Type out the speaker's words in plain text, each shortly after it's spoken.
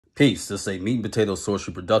Peace. This is a Meat and Potato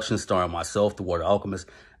Sorcery production starring myself, the Water Alchemist,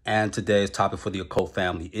 and today's topic for the occult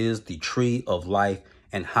family is the Tree of Life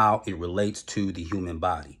and how it relates to the human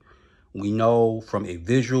body. We know from a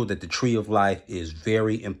visual that the Tree of Life is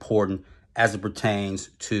very important as it pertains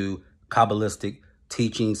to Kabbalistic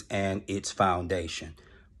teachings and its foundation.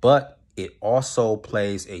 But it also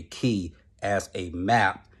plays a key as a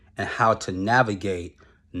map and how to navigate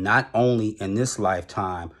not only in this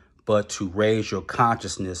lifetime, but to raise your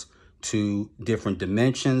consciousness to different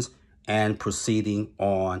dimensions and proceeding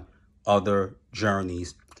on other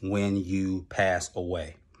journeys when you pass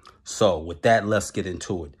away. So with that, let's get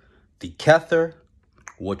into it. The Kether,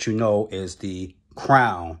 what you know is the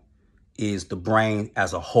crown, is the brain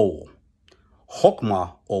as a whole.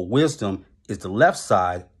 Chokmah, or wisdom, is the left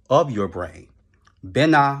side of your brain.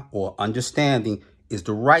 Binah, or understanding, is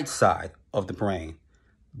the right side of the brain.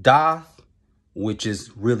 Dath, which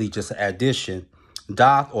is really just an addition.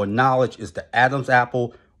 Dath, or knowledge, is the Adam's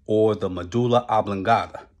apple or the medulla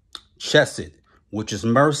oblongata. Chesed, which is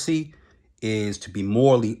mercy, is to be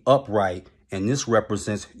morally upright, and this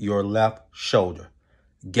represents your left shoulder.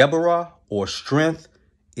 Geburah, or strength,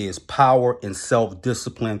 is power and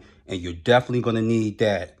self-discipline, and you're definitely going to need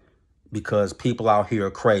that because people out here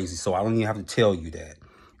are crazy, so I don't even have to tell you that.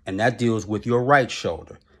 And that deals with your right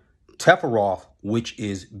shoulder. Tephiroth, which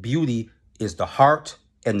is beauty, is the heart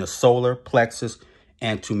and the solar plexus,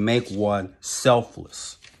 and to make one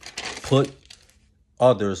selfless. Put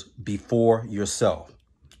others before yourself.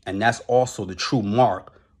 And that's also the true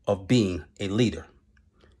mark of being a leader.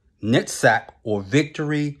 Nitzak, or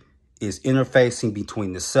victory, is interfacing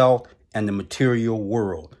between the self and the material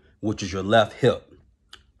world, which is your left hip.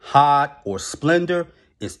 Had, or splendor,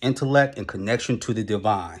 is intellect and connection to the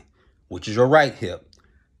divine, which is your right hip.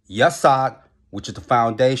 Yasad, which is the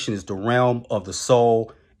foundation, is the realm of the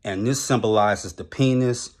soul, and this symbolizes the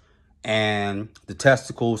penis and the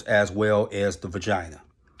testicles as well as the vagina.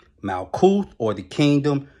 Malkuth, or the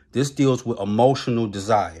kingdom, this deals with emotional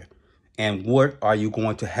desire. And what are you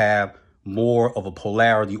going to have more of a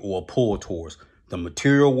polarity or a pull towards? The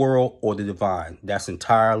material world or the divine? That's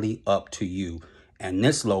entirely up to you. And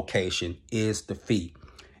this location is the feet.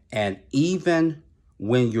 And even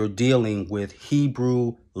when you're dealing with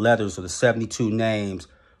Hebrew letters or the 72 names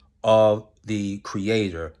of the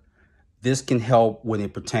Creator, this can help when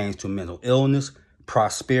it pertains to mental illness,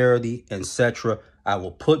 prosperity, etc. I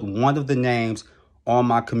will put one of the names on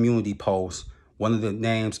my community post, one of the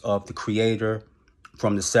names of the Creator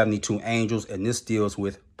from the 72 angels, and this deals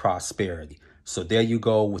with prosperity. So there you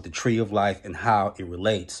go with the Tree of Life and how it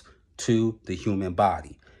relates to the human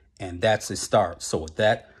body. And that's a start. So with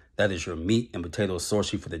that, that is your meat and potato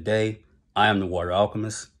sorcery for the day. I am the Water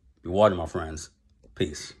Alchemist. Be water, my friends.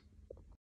 Peace.